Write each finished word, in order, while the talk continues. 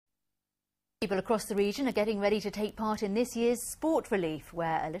People across the region are getting ready to take part in this year's Sport Relief,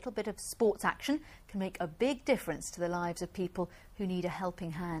 where a little bit of sports action can make a big difference to the lives of people who need a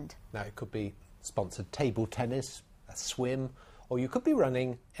helping hand. Now, it could be sponsored table tennis, a swim, or you could be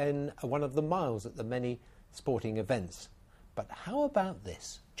running in one of the miles at the many sporting events. But how about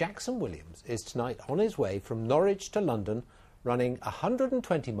this? Jackson Williams is tonight on his way from Norwich to London, running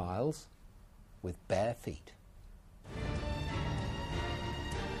 120 miles with bare feet.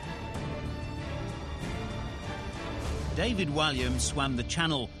 David Williams swam the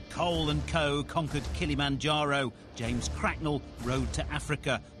Channel, Cole & Co. conquered Kilimanjaro, James Cracknell rode to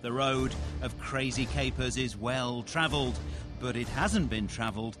Africa. The road of crazy capers is well travelled, but it hasn't been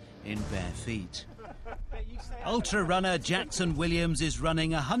travelled in bare feet. Ultra runner Jackson Williams is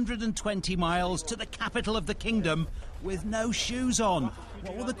running 120 miles to the capital of the kingdom with no shoes on.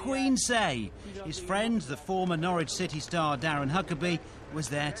 What will the Queen say? His friend, the former Norwich City star Darren Huckabee, was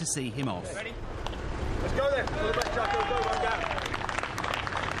there to see him off. Ready? Let's go then. All the best, Jack. Go, one down.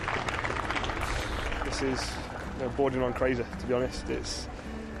 This is bordering on crazy, to be honest. I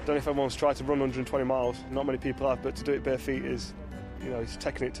don't know if everyone's tried to run 120 miles. Not many people have, but to do it bare feet is, it's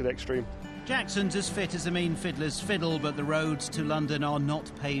taking it to the extreme. Jackson's as fit as a mean fiddler's fiddle, but the roads to London are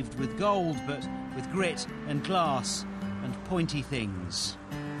not paved with gold, but with grit and glass and pointy things.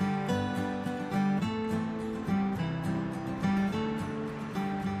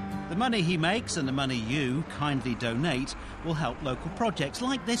 The money he makes and the money you kindly donate will help local projects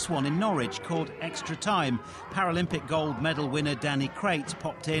like this one in Norwich called Extra Time. Paralympic gold medal winner Danny Crate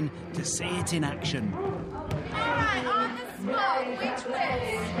popped in to see it in action. All right, on the spot, which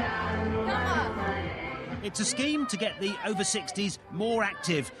way? Come on. It's a scheme to get the over 60s more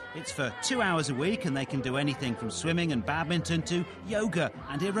active. It's for 2 hours a week and they can do anything from swimming and badminton to yoga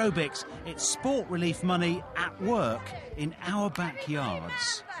and aerobics. It's Sport Relief money at work in our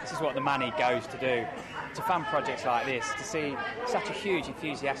backyards. This is what the money goes to do, to fund projects like this, to see such a huge,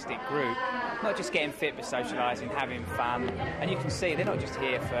 enthusiastic group, not just getting fit but socialising, having fun. And you can see they're not just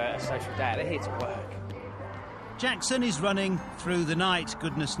here for a social day, they're here to work. Jackson is running through the night.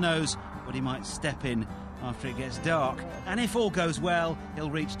 Goodness knows what he might step in after it gets dark. And if all goes well, he'll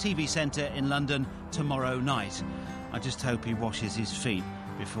reach TV Centre in London tomorrow night. I just hope he washes his feet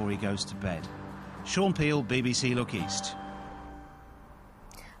before he goes to bed. Sean Peel, BBC Look East.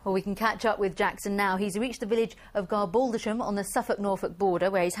 Well, we can catch up with Jackson now. He's reached the village of Garbaldersham on the Suffolk-Norfolk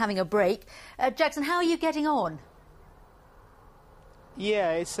border, where he's having a break. Jackson, how are you getting on?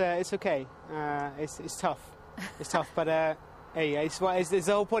 Yeah, it's okay. It's tough. It's tough, but hey, it's the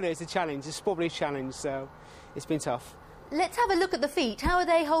whole point. It's a challenge. It's a Sport Relief challenge, so it's been tough. Let's have a look at the feet. How are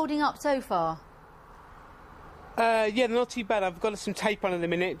they holding up so far? Yeah, they're not too bad. I've got some tape on in a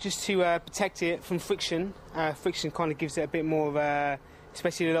minute just to protect it from friction. Friction kind of gives it a bit more of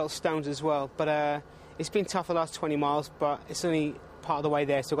especially the little stones as well. But it's been tough the last 20 miles, but it's only part of the way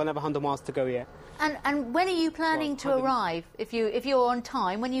there, so we've got another 100 miles to go yet. And when are you planning to arrive? If you're on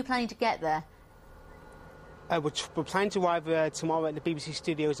time, when are you planning to get there? We're planning to arrive tomorrow at the BBC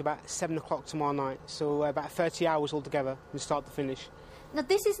studios about 7 o'clock tomorrow night, so about 30 hours altogether from start to finish. Now,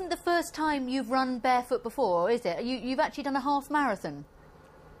 this isn't the first time you've run barefoot before, is it? You've actually done a half marathon.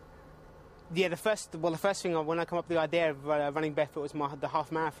 Yeah, the first thing when I come up with the idea of running barefoot was the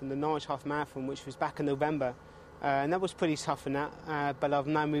half marathon, the Norwich half marathon, which was back in November, and that was pretty tough in that. But I've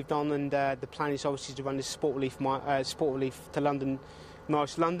now moved on, and the plan is obviously to run this Sport Relief to London,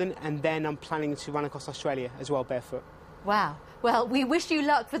 Norwich, London, and then I'm planning to run across Australia as well barefoot. Wow. Well, we wish you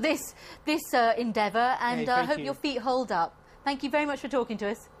luck for this endeavour, and I hope your feet hold up. Thank you very much for talking to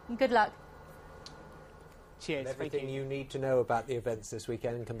us, and good luck. Cheers. Everything you need to know about the events this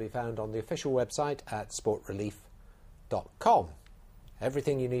weekend can be found on the official website at sportrelief.com.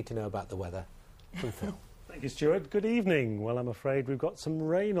 Everything you need to know about the weather from Phil. Thank you, Stuart. Good evening. Well, I'm afraid we've got some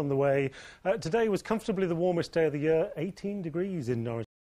rain on the way. Today was comfortably the warmest day of the year, 18 degrees in Norwich.